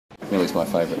Millie's my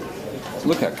favourite. So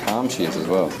look how calm she is as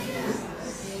well.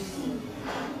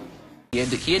 He had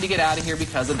to get out of here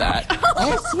because of that.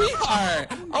 Oh,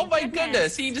 sweetheart! Oh my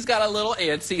goodness, he just got a little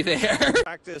antsy there.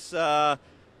 Practice,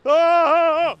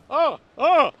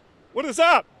 what is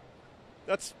up?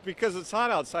 That's because it's hot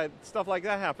outside. Stuff like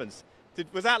that happens.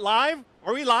 Was that live?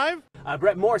 Are we live?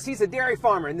 Brett Morse, he's a dairy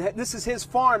farmer, and this is his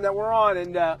farm that we're on,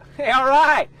 and, hey, all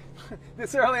right,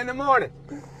 this early in the morning.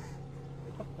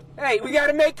 Hey, we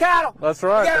gotta make cattle. That's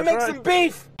right. We gotta make some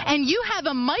beef. And you have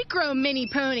a micro mini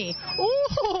pony.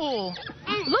 Ooh,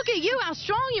 look at you, how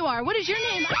strong you are. What is your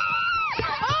name?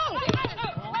 Oh!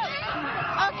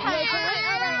 Okay, all right.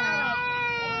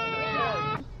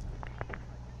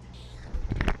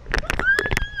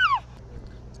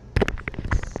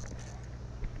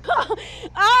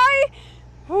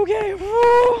 Okay.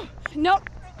 Woo. Nope.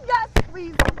 Yes,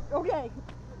 please. Okay.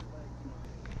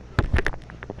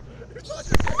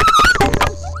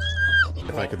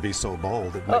 If I could be so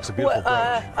bold, it makes a beautiful brooch.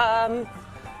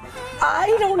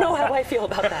 I don't know how I feel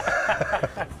about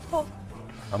that.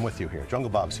 I'm with you here. Jungle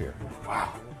Bob's here.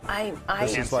 Wow.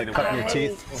 This is like cutting your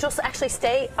teeth. She'll actually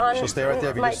stay on She'll stay right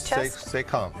there. If you my just chest. stay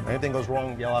calm. Anything goes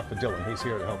wrong, yell out for Dylan. He's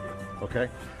here to help you. Okay?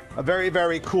 A very,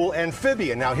 very cool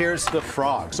amphibian. Now here's the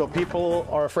frog. So people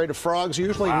are afraid of frogs,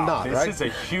 usually not, right? This is a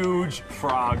huge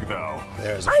frog, though.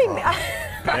 There's a frog.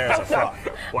 There's a frog.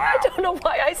 Wow. I don't know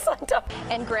why I signed up.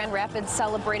 And Grand Rapids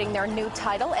celebrating their new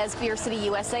title as Beer City,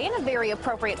 USA in a very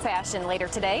appropriate fashion later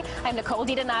today. I'm Nicole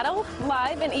DiDonato,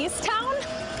 live in East Town,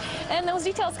 and those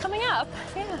details coming up.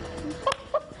 Yeah.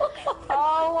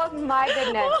 Oh my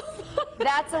goodness.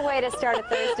 That's a way to start a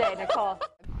Thursday, Nicole.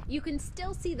 You can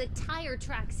still see the tire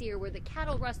tracks here where the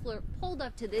cattle rustler pulled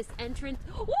up to this entrance.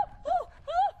 Oh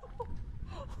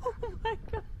my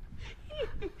God.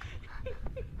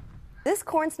 This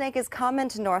corn snake is coming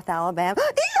to North Alabama.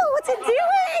 Ew, what's it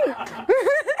doing?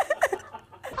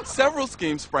 Several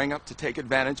schemes sprang up to take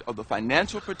advantage of the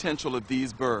financial potential of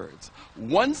these birds.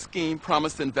 One scheme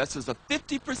promised investors a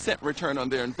 50% return on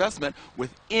their investment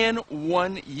within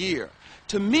 1 year.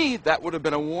 To me, that would have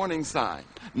been a warning sign.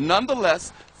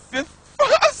 Nonetheless,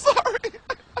 sorry.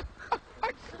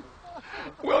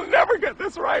 We'll never get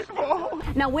this right, Paul.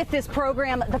 Now with this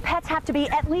program, the pets have to be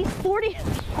at least 40.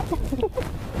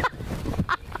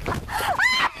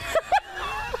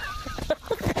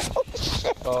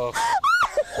 Oh.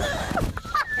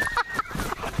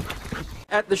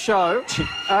 At the show,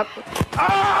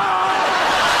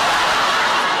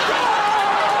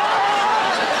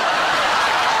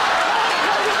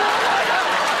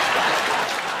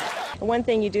 One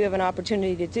thing you do have an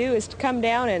opportunity to do is to come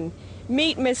down and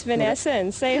meet Miss Vanessa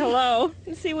and say hello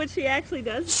and see what she actually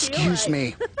does. Excuse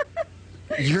me.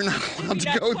 You're not allowed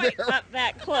to go there. Not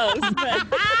that close, but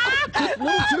a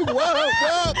little too whoa.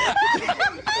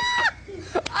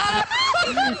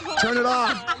 Turn it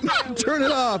off. Turn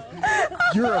it off.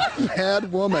 You're a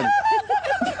bad woman.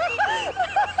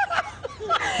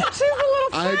 She's a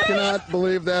little I cannot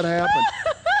believe that happened.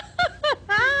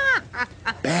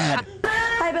 Bad.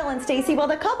 Hi, Bill and Stacy. Well,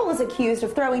 the couple is accused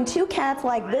of throwing two cats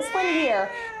like this one here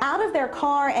out of their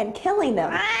car and killing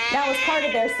them. Now, as part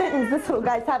of their sentence, this little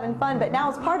guy's having fun, but now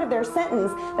as part of their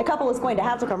sentence, the couple is going to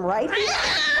have to come right here.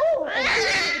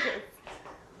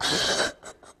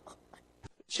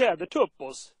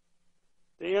 Tjädertuppos.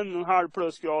 Det är 1,5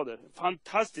 plusgrader.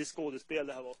 Fantastiskt skådespel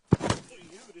det här var.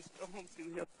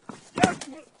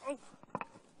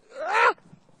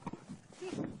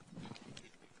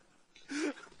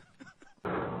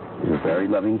 You're a very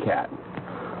loving cat.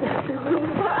 Hang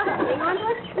on to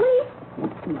us, please.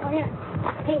 Oh, yeah.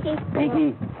 Pinky.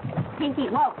 Pinky. Pinky.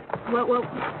 Whoa. Whoa, whoa,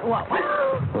 whoa.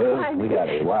 Well, we got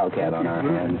a wildcat on our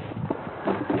hands.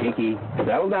 Pinky,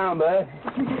 settle down, bud.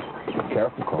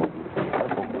 Careful, Cole.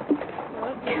 Careful.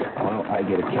 Why don't I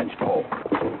get a catch pole?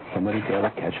 Somebody get a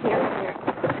catch pole.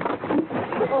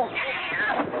 Oh.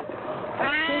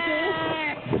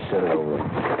 Just set it over.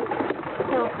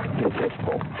 Get a catch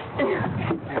pole.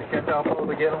 Catch off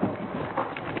over to get him?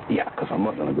 Yeah, because I'm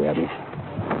not going to grab him.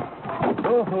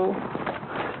 Oh,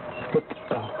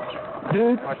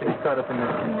 dude. Watch it, he's caught up in this.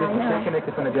 Just connect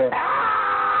us in the jail.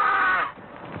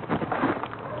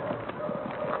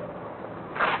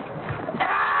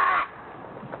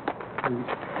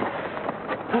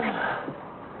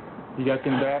 You got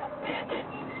him back?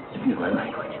 Excuse my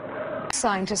language.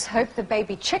 Scientists hope the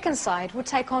baby chicken side will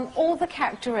take on all the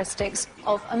characteristics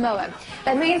of a moa.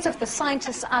 That means if the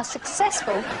scientists are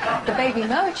successful, the baby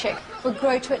moa chick will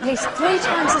grow to at least 3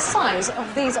 times the size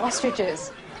of these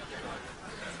ostriches.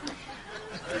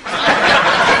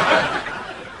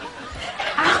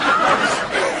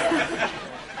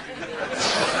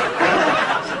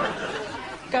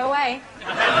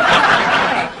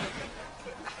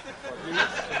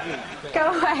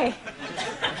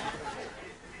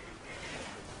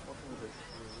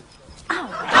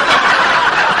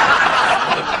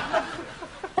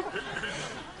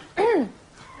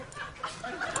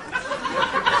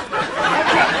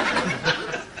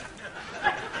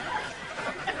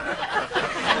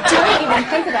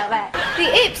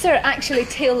 actually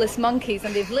tailless monkeys,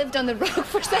 and they've lived on the rock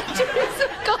for centuries.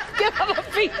 God, give them a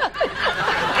beat.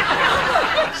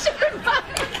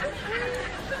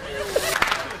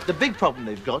 The big problem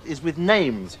they've got is with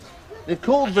names. They've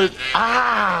called the...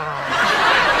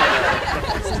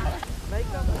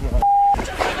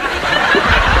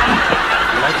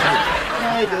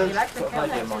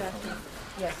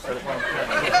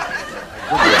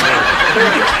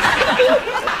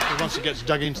 Once it gets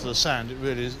dug into the sand, it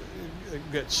really is, it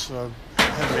gets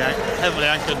heavily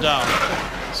anchored down.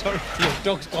 Sorry,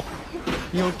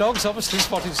 your dog's obviously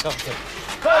spotted something.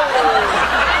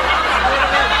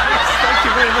 Thank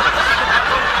you very much.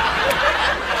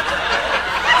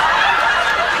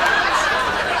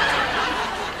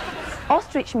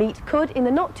 Ostrich meat could, in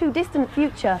the not-too-distant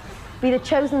future, be the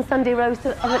chosen Sunday roast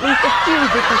of at least a few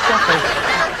British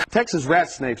shepherds. Texas rat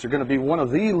snakes are going to be one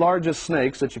of the largest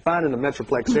snakes that you find in the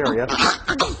Metroplex area.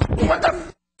 What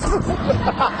the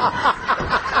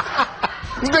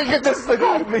Get this thing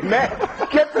off me, man!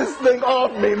 Get this thing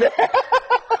off me, man!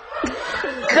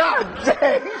 God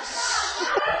dang!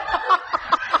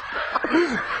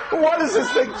 What is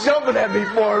this thing jumping at me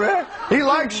for, man? He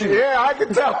likes you. Yeah, I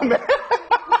can tell, man.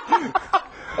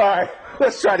 All right,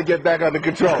 let's try to get back under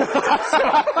control.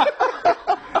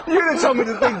 You didn't tell me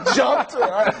the thing jumped.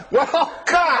 Well,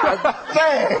 God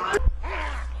dang!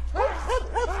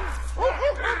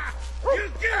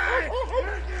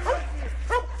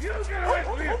 You get away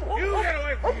from here! You get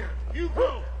away from here! You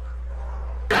go!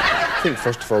 I think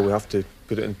first of all we have to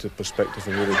put it into perspective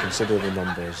and really consider the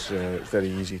numbers. It's very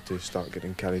easy to start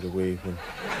getting carried away when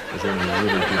there's only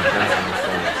really been half of the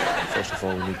fires. First of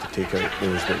all, we need to take out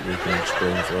those that we can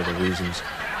explain for other reasons,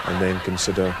 and then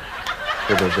consider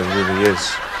whether there really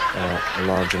is a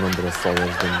larger number of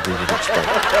fires than we would expect.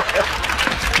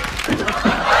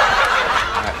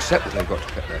 I accept that they've got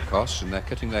to cut their costs, and they're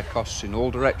cutting their costs in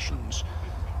all directions.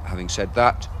 Having said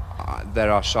that,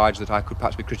 there are sides that I could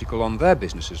perhaps be critical on their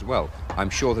business as well. I'm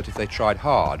sure that if they tried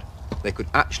hard, they could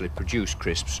actually produce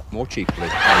crisps more cheaply.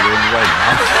 Oh, you're in the way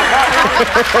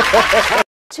now.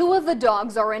 2 of the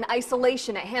dogs are in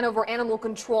isolation at Hanover Animal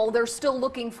Control. They're still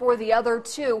looking for the other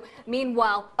 2.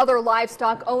 Meanwhile, other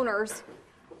livestock owners...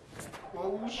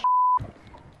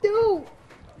 No!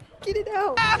 Get it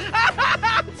out!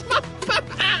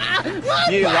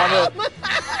 You love it.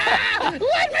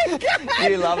 Let me go!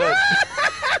 You love it.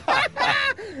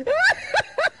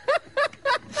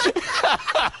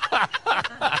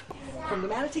 From the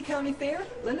Manatee County Fair,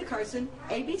 Linda Carson,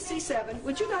 ABC7.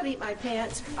 Would you not eat my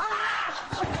pants?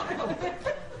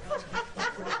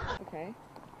 Okay.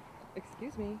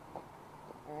 Excuse me.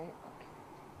 All right.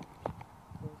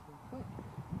 There's the foot.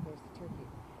 There's the turkey.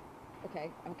 Okay,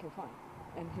 fine.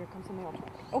 And here comes the mail truck.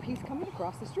 Oh, he's coming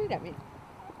across the street at me.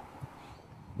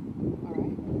 All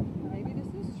right. Maybe this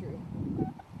is true.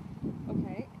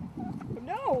 Okay.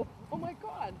 No! Oh my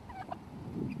God.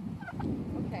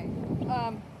 Okay.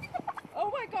 Oh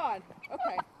my God.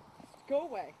 Okay. Go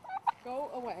away. Go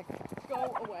away.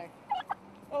 Go away.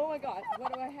 Oh my God.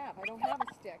 What do I have? I don't have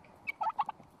a stick.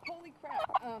 Holy crap.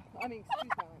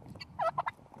 Excuse my language.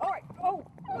 All right. Oh.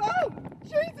 Oh!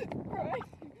 Jesus Christ.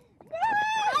 No!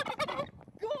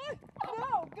 God!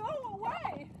 No! Go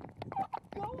away!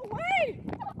 Go away!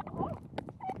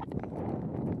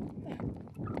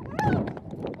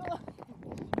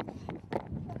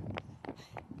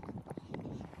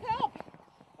 Help!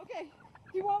 Okay,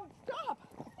 he won't stop.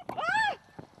 Ah!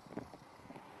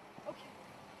 Okay,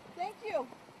 thank you.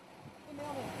 The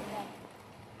mailman came back.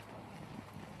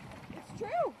 It's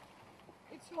true.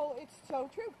 It's so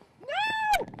true.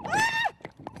 No! Ah!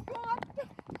 God!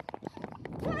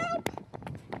 Help!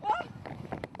 Ah!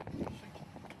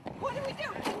 What do we do?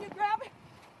 Can you grab it?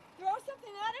 Throw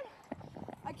something at him?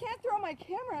 I can't throw my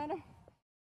camera at him.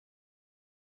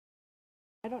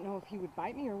 I don't know if he would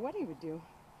bite me or what he would do,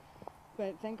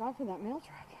 but thank God for that mail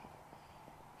truck.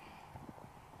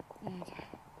 And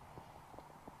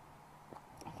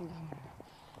I think I'm gonna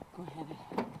go ahead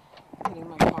and get in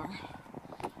my car.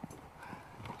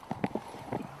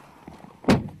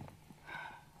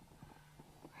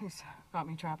 He's got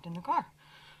me trapped in the car.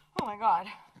 Oh my God.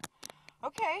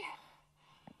 Okay.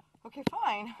 Okay,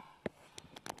 fine.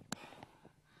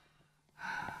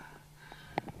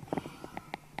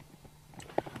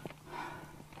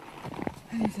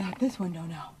 And he's out this window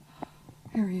now.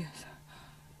 Here he is.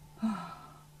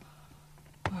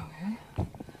 Okay.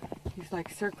 He's like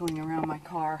circling around my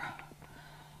car.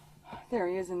 There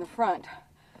he is in the front,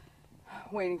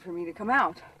 waiting for me to come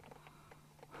out.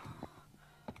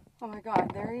 Oh my God,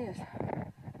 there he is.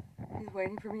 He's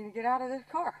waiting for me to get out of the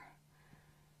car.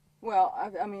 Well,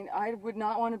 I mean, I would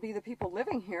not want to be the people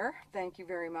living here. Thank you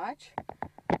very much.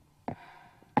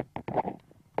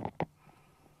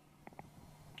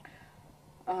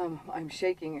 I'm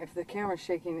shaking. If the camera's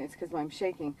shaking, it's because I'm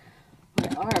shaking. My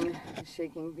arm is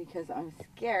shaking because I'm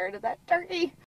scared of that turkey.